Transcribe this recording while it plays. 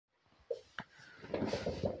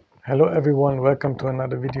Hello everyone, welcome to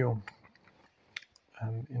another video.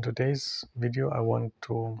 In today's video I want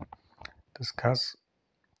to discuss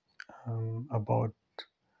about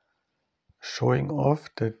showing off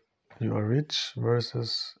that you are rich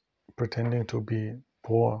versus pretending to be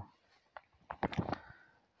poor.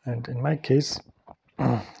 And in my case,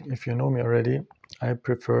 if you know me already, I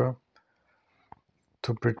prefer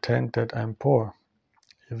to pretend that I'm poor.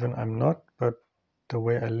 Even I'm not, but the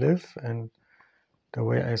way I live and the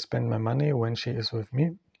way I spend my money when she is with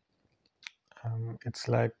me, it's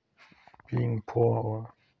like being poor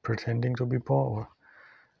or pretending to be poor, or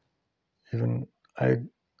even I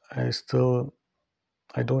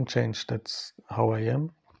don't change. That's how I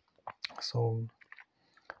am. So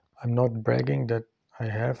I'm not bragging that I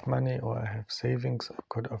have money or I have savings. I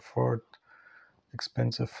could afford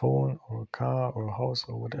expensive phone or car or house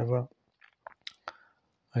or whatever.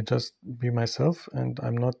 I just be myself, and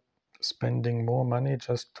I'm not spending more money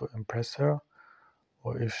just to impress her,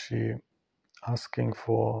 or if she asking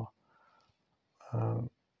for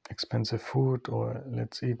expensive food or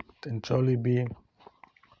let's eat in Jollibee,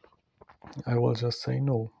 I will just say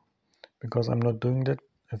no, because I'm not doing that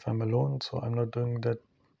if I'm alone, so I'm not doing that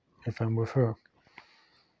if I'm with her.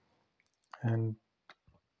 And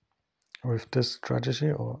with this strategy,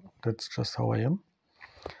 or that's just how I am,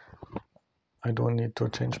 I don't need to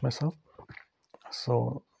change myself.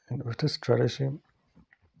 So with this strategy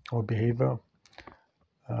or behavior,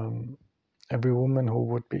 every woman who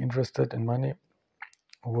would be interested in money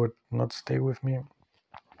would not stay with me.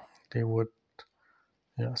 They would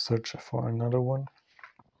search for another one.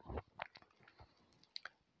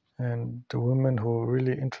 And the women who are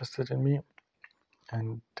really interested in me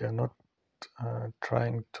and they're not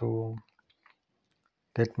trying to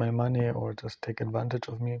get my money or just take advantage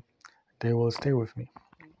of me, they will stay with me.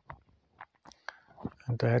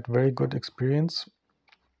 And I had very good experience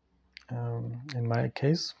in my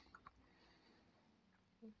case.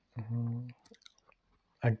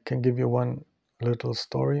 I can give you one little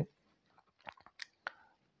story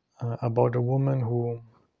about a woman who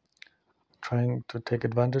trying to take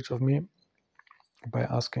advantage of me by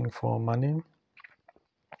asking for money.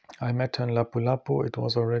 I met her in Lapu-Lapu. It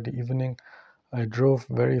was already evening. I drove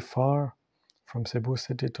very far from Cebu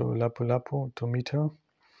City to Lapu-Lapu to meet her.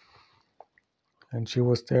 And she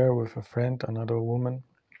was there with a friend, another woman.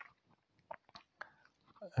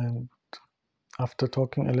 And after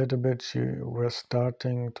talking a little bit, she was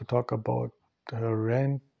starting to talk about her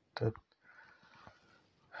rent, that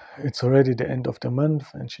it's already the end of the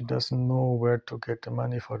month and she doesn't know where to get the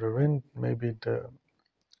money for the rent. Maybe the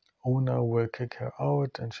owner will kick her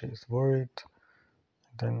out and she is worried.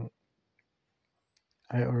 Then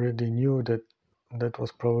I already knew that that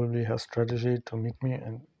was probably her strategy to meet me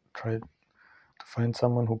and try to find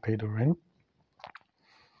someone who paid the rent.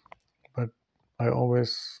 But I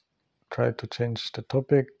always tried to change the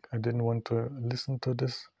topic. I didn't want to listen to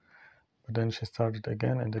this. But then she started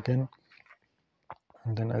again and again.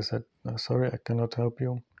 And then I said, sorry, I cannot help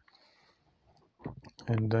you.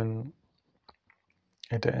 And then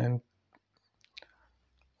at the end,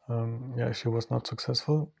 she was not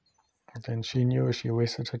successful. Then she knew she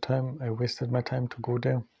wasted her time. I wasted my time to go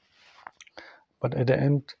there. But at the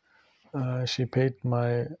end, she paid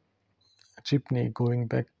my jeepney going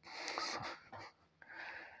back.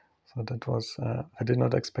 So that was, I did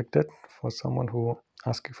not expect that for someone who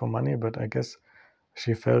asking for money, but I guess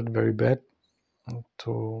she felt very bad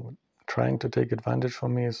to trying to take advantage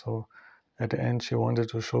from me. So at the end, she wanted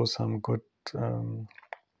to show some good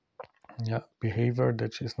behavior,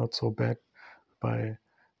 that she's not so bad by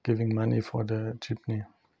giving money for the jeepney.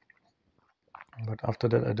 But after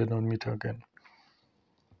that, I did not meet her again.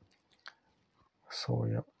 So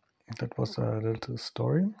yeah, that was a little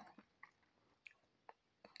story.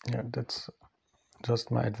 Yeah, that's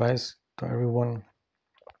just my advice to everyone.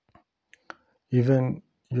 Even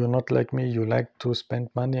you're not like me, you like to spend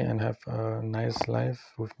money and have a nice life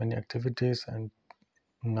with many activities and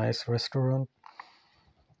nice restaurant.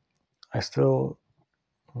 I still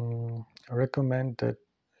recommend that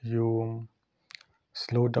you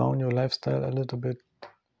slow down your lifestyle a little bit,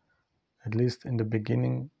 at least in the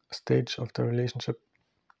beginning stage of the relationship.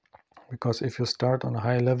 Because if you start on a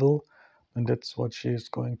high level, then that's what she is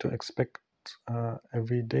going to expect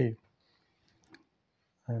every day.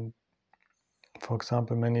 And for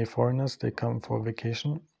example, many foreigners, they come for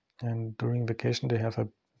vacation, and during vacation they have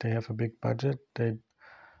a big budget. They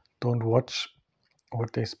don't watch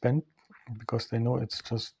what they spend because they know it's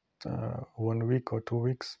just 1 week or 2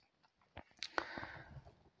 weeks.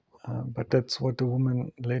 But that's what the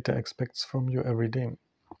woman later expects from you every day.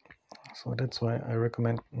 So that's why I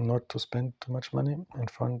recommend not to spend too much money in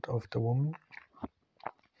front of the woman.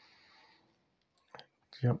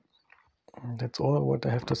 Yeah, that's all what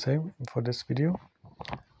I have to say for this video.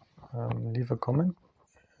 Leave a comment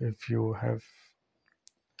if you have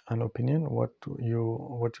an opinion what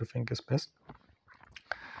you think is best.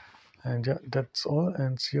 And yeah, that's all,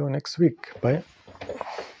 and see you next week. Bye.